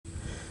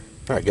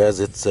Alright guys,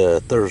 it's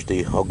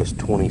Thursday, August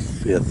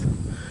 25th,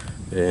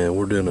 and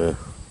we're doing a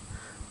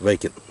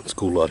vacant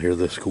school lot here.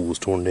 The school was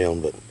torn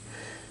down, but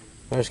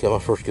I just got my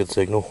first good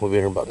signal. We've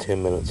been here about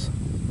 10 minutes.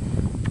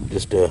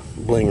 Just a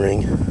bling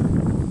ring.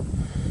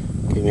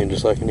 Came in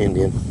just like an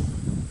Indian.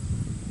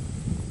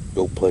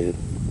 Gold plated.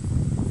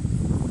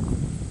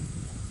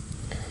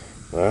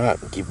 Alright,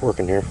 keep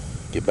working here.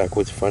 Get back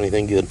with you if I find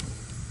anything good.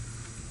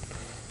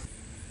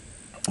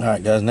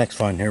 Alright guys, next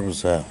find here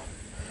was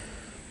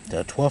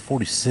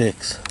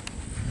 1246.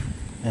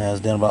 It's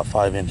down about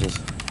 5 inches.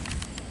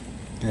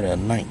 Got a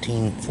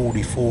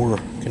 1944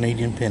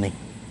 Canadian penny.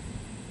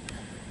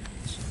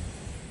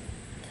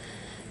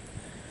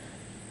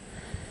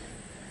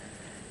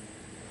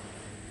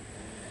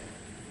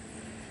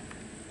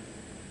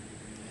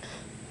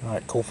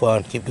 Alright, cool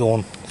find. Keep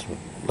going.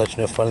 Let you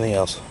know if I find anything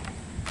else.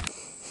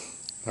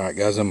 Alright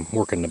guys, I'm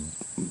working the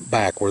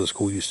back where the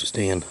school used to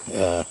stand.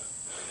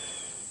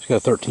 It's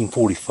got a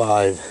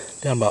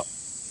 1345 down about,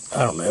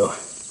 I don't know,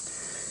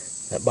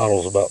 that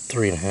bottle's about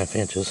 3.5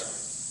 inches.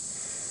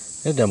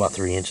 It's down about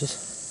 3 inches.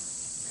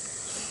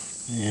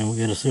 And we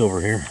got a silver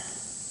here.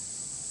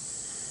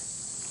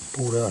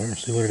 Pull it out here and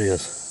see what it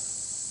is.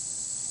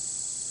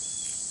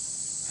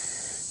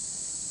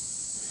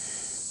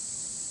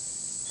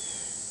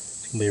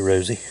 It's gonna be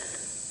rosy.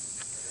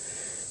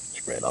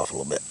 Spray it off a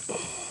little bit.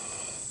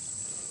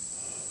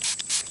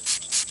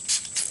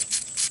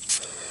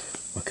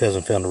 My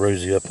cousin found a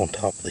rosy up on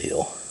top of the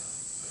hill.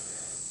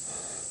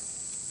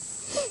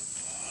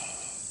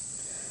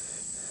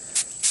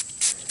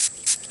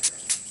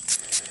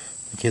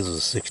 I think his was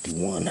a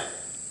 61.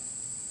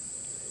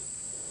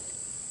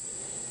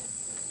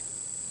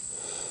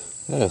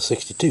 Yeah,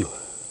 62.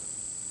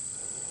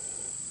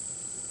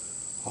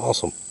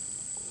 Awesome.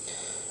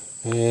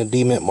 And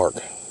D mint mark.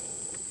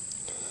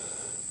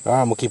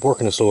 Alright, I'm gonna keep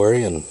working this little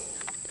area, and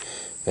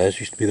this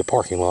used to be the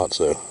parking lot,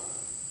 so.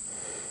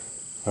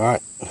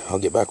 Alright, I'll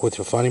get back with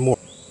you if I find any more.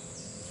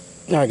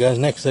 Alright guys,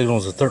 next signal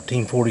is a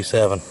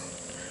 1347.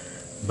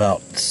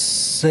 About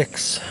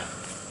 6.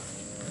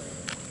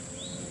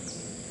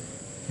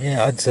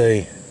 Yeah, I'd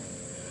say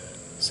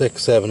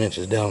 6-7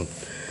 inches down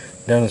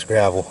this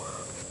gravel.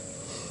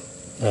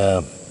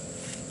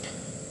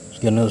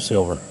 Just got another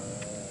silver.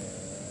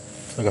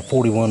 It's like a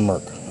 41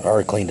 mark. I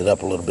already cleaned it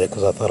up a little bit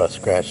because I thought I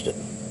scratched it.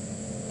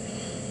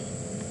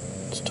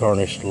 It's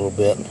tarnished a little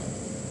bit.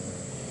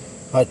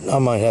 I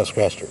might have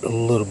scratched it a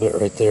little bit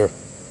right there,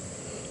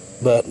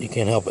 but you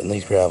can't help it in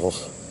these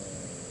gravels.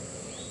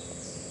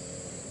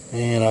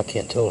 And I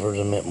can't tell if there's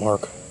a mint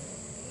mark.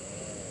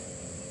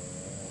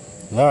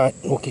 Alright,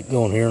 we'll keep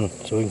going here and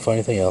so we can find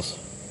anything else.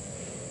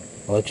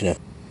 I'll let you know.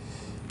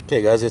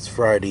 Okay guys, it's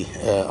Friday,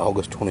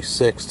 August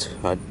 26th.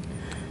 I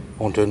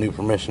went to a new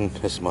permission.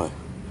 This is my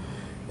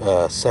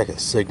second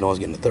signal. I was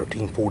getting a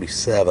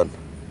 1347.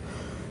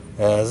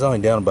 It's only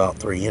down about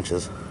 3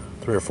 inches,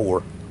 3 or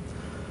 4.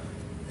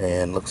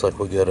 And looks like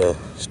we got a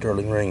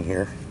sterling ring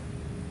here.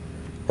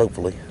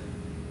 Hopefully.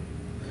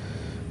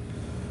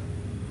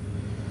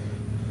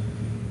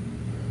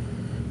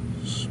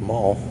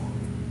 Small.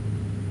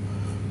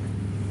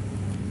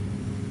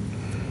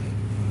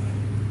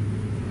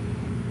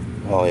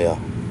 Oh yeah.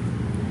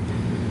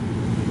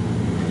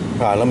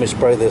 Alright, let me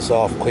spray this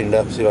off, clean it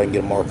up, see if I can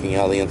get a marking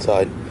out of the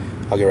inside.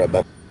 I'll get right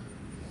back.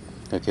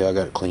 Okay, I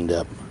got it cleaned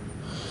up.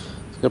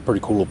 It's got a pretty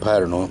cool little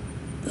pattern on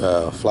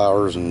it.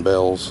 Flowers and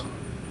bells.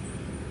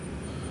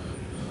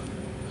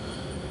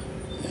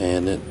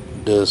 And it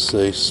does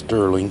say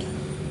sterling.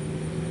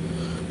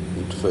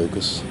 Need to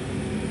focus.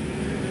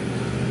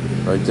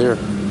 Right there.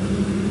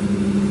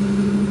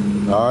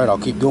 Alright, I'll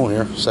keep going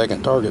here.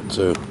 Second target,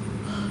 so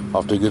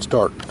off to a good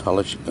start.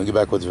 I'll get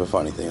back with you if I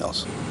find anything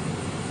else.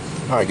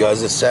 Alright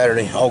guys, it's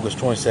Saturday, August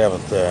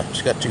 27th.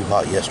 Just got too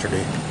hot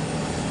yesterday.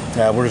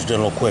 We're just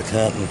doing a little quick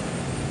hunting.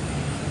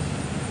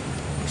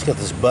 Just got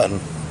this button.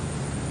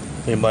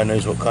 If anybody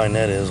knows what kind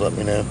that is, let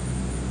me know.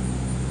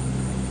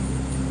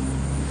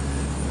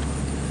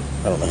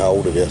 I don't know how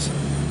old it is.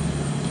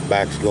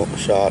 Back's going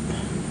shot.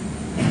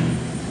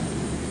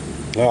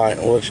 Alright,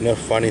 I'll let you know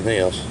if I find anything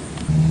else.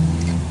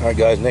 Alright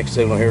guys, next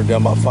signal here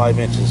down about 5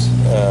 inches.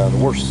 The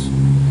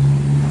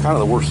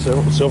worst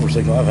silver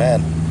signal I've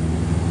had.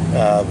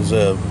 It was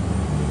a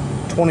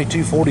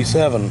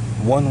 2247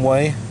 one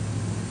way,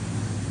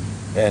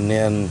 and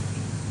then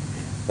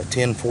a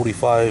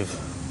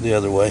 1045 the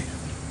other way.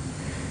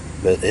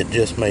 But it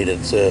just made it.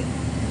 It's a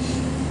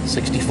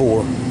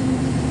 64.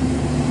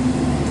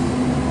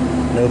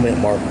 No mint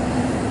mark.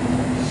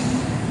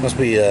 Must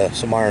be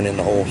some iron in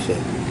the hole. So,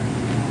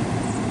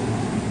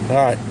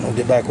 all right, I'll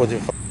get back with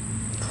you.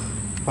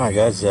 All right,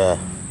 guys.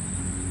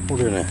 We're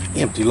doing an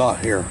empty lot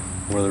here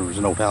where there was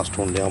an old house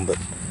torn down, but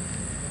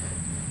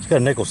it's got a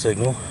nickel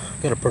signal.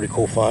 Got a pretty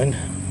cool find.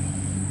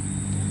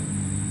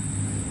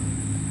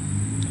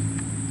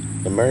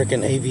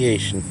 American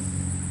Aviation.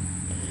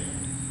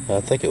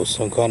 I think it was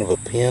some kind of a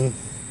pin.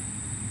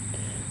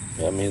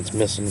 I mean, it's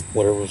missing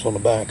whatever was on the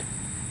back.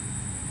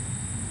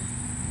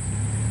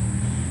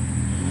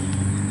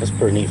 That's a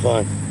pretty neat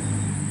find.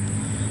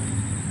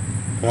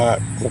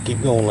 Alright, we'll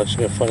keep going, let you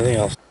know if anything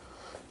else.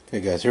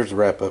 Okay guys, here's the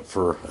wrap up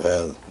for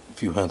a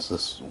few hunts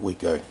this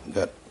week. I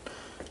got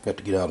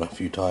to get out a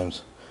few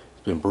times.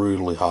 It's been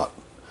brutally hot.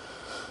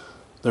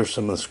 There's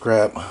some of the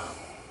scrap.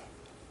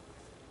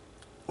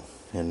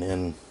 And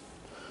then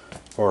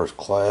as far as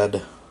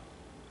clad,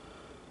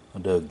 I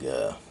dug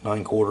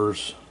 9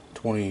 quarters,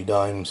 20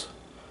 dimes,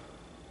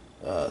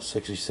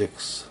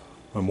 66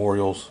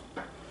 memorials,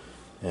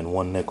 and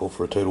 1 nickel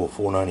for a total of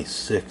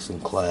 $4.96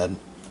 in clad.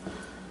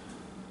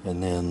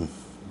 And then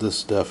this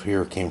stuff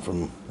here came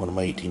from one of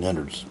my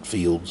 1800s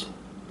fields.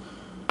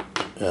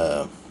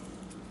 I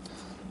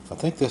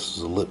think this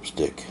is a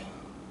lipstick.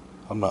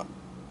 I'm not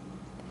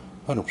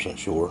 100%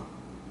 sure,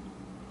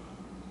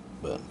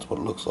 but that's what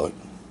it looks like.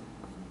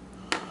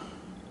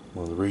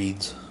 One of the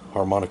reeds,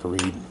 harmonica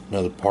reed,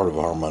 another part of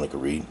a harmonica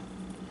reed,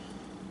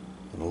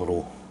 and a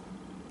little,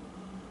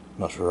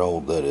 not sure how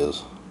old that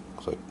is.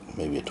 Looks like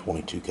maybe a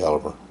 22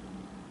 caliber.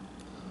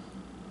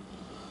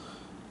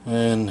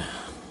 And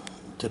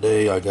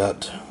today I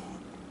got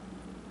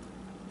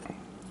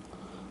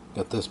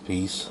this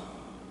piece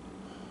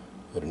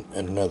at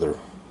another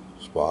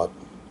spot.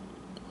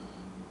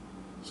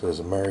 It says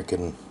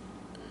American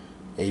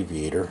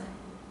Aviator.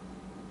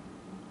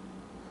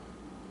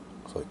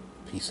 Looks like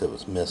a piece of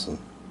it's missing.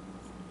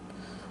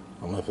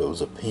 I don't know if it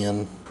was a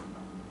pin,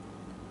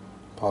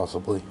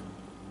 possibly.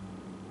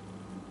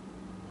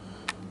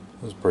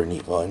 It was a pretty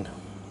neat find.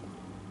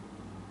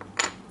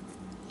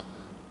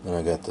 Then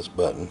I got this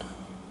button.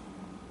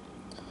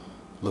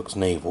 Looks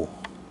naval.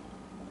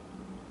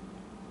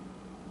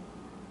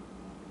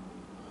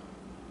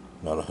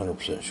 Not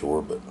 100%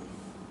 sure, but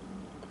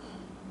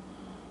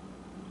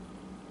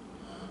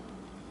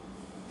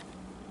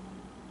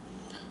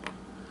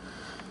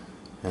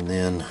and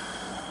then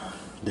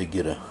did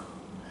get a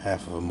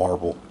half of a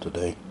marble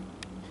today.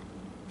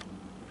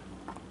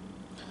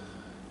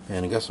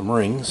 And I got some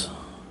rings.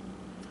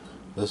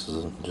 This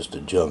is just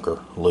a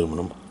junker,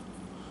 aluminum.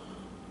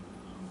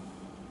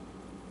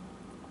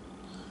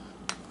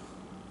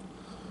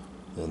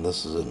 And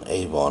this is an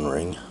Avon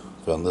ring.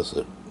 Found this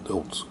at the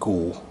old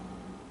school.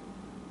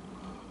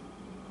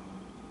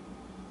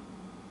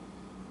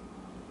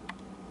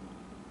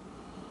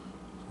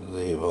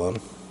 Avon.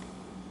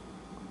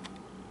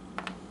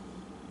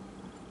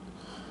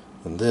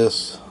 And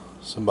this,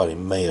 somebody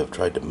may have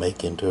tried to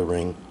make into a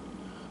ring.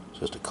 It's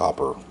just a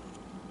copper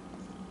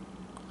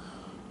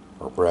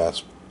or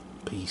brass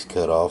piece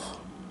cut off.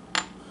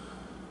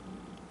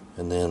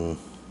 And then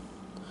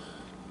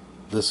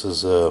this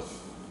is the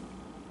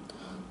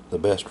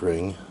best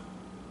ring.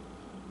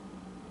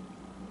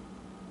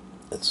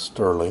 It's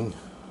sterling.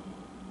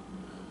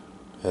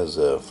 Has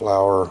a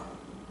flower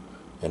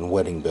and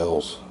wedding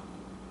bells.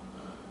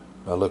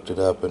 I looked it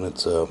up, and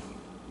it's an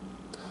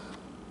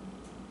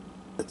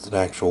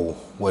actual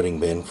wedding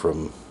band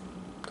from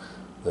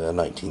the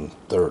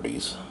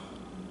 1930s.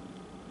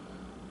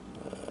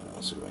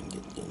 Let's see if I can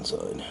get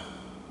inside.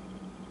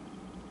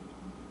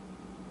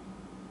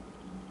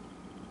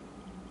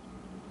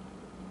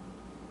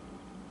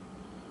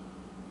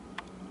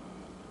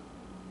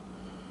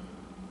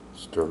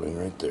 Sterling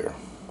right there.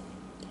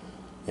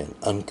 And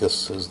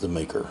Uncas is the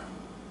maker.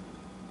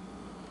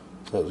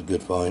 So that was a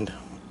good find.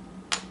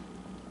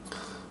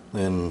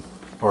 Then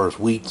as far as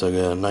wheats, I got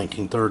a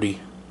 1930,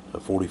 a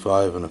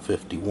 45, and a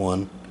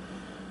 51.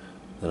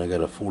 Then I got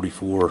a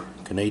 44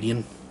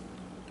 Canadian.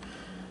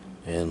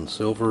 And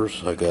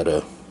silvers, I got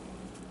a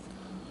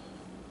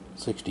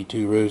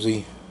 62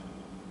 Rosie,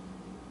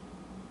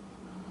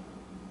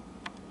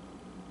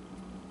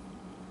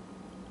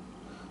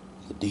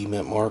 the D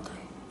mint mark.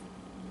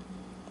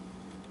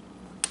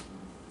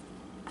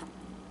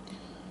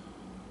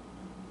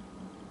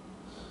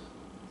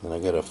 Then I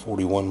got a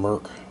 41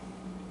 Merc.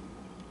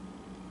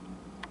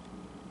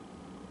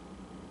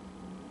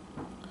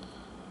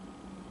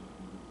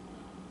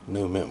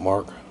 New mint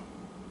mark.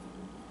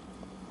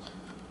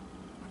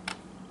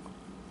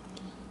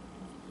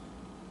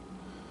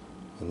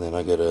 And then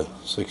I got a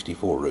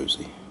 64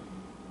 Rosie.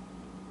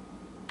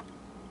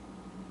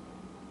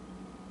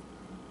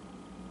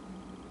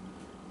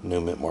 No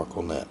mint mark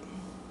on that.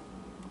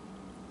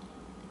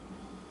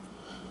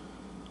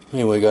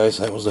 Anyway guys,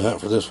 that was the hunt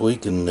for this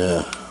week, and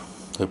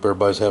hope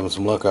everybody's having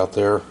some luck out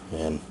there,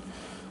 and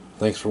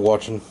thanks for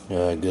watching.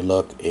 Good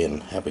luck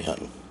and happy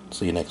hunting.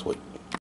 See you next week.